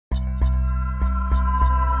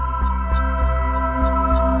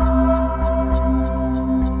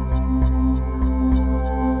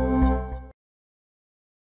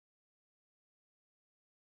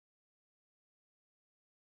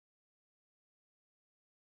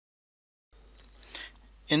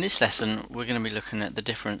In this lesson, we're going to be looking at the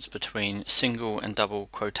difference between single and double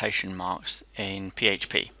quotation marks in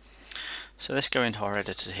PHP. So let's go into our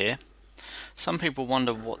editor here. Some people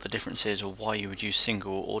wonder what the difference is or why you would use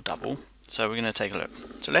single or double. So we're going to take a look.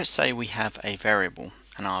 So let's say we have a variable,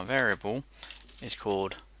 and our variable is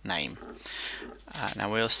called name.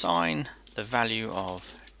 Now we'll assign the value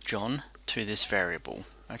of John to this variable.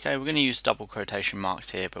 Okay, we're going to use double quotation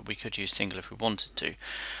marks here, but we could use single if we wanted to.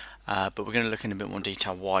 But we're going to look in a bit more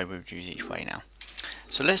detail why we would use each way now.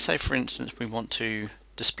 So let's say, for instance, we want to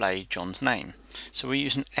display John's name. So we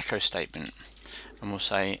use an echo statement, and we'll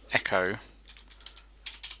say echo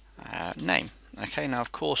name. Okay, now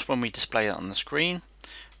of course when we display it on the screen,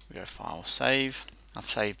 we go File, Save. I've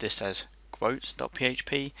saved this as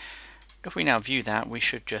quotes.php. If we now view that, we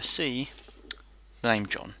should just see the name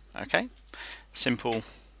John. Okay, simple,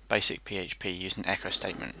 basic PHP using echo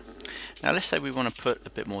statement. Now let's say we want to put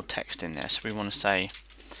a bit more text in there, so we want to say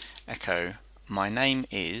echo my name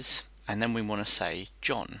is, and then we want to say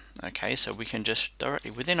John. Okay, so we can just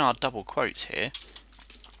directly within our double quotes here,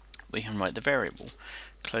 we can write the variable,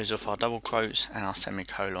 close off our double quotes and our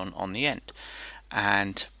semicolon on the end.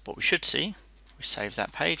 And what we should see, we save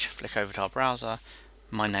that page, flick over to our browser,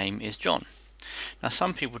 my name is John. Now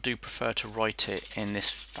some people do prefer to write it in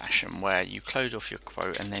this fashion where you close off your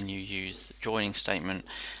quote and then you use the joining statement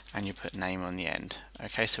and you put name on the end.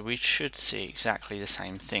 Okay, so we should see exactly the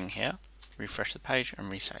same thing here. Refresh the page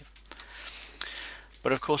and resave.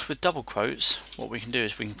 But of course with double quotes, what we can do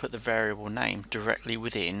is we can put the variable name directly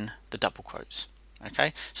within the double quotes.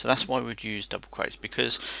 Okay, so that's why we'd use double quotes,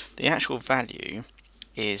 because the actual value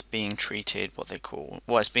is being treated what they call,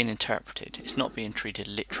 well, it's being interpreted. It's not being treated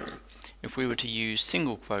literally. If we were to use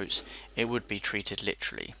single quotes, it would be treated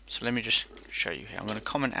literally. So let me just show you here. I'm going to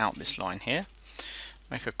comment out this line here,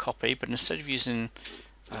 make a copy, but instead of using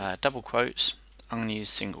double quotes, I'm going to use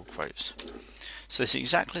single quotes. So it's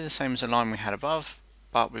exactly the same as the line we had above,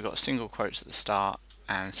 but we've got single quotes at the start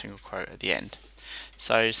and single quote at the end.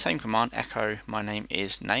 So same command, echo my name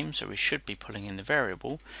is name, so we should be pulling in the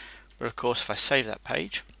variable. But of course if I save that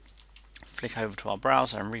page, flick over to our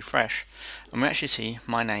browser and refresh, and we actually see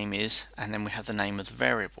my name is, and then we have the name of the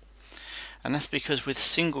variable. And that's because with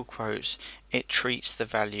single quotes it treats the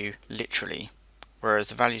value literally, whereas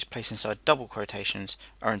the values placed inside double quotations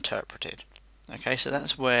are interpreted. Okay, so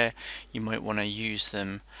that's where you might want to use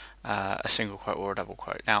them, a single quote or a double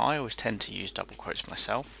quote. Now I always tend to use double quotes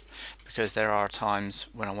myself, because there are times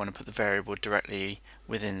when I want to put the variable directly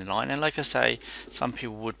within the line, and like I say, some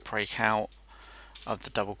people would break out of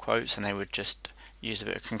the double quotes and they would just use a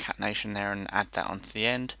bit of concatenation there and add that onto the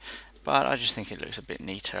end, but I just think it looks a bit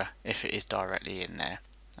neater if it is directly in there.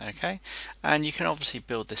 Okay, and you can obviously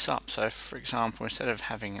build this up. So if, for example, instead of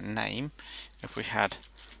having a name, if we had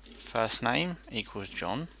first name equals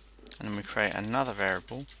John, and then we create another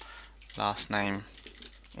variable, last name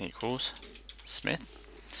equals Smith.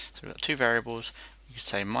 So we've got two variables. You could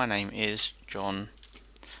say my name is John.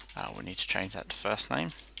 We need to change that to first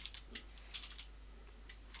name.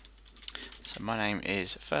 So my name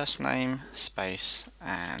is first name space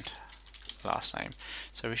and last name.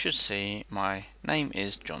 So we should see my name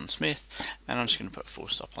is John Smith, and I'm just going to put a full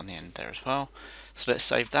stop on the end there as well. So let's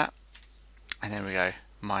save that, and then we go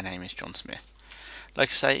my name is John Smith. Like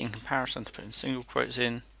I say, in comparison to putting single quotes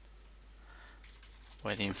in,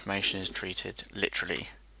 where the information is treated literally,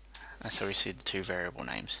 and so we see the two variable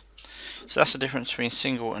names. So that's the difference between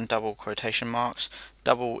single and double quotation marks.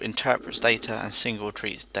 Double interprets data and single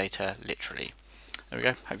treats data literally. There we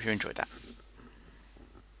go, hope you enjoyed that.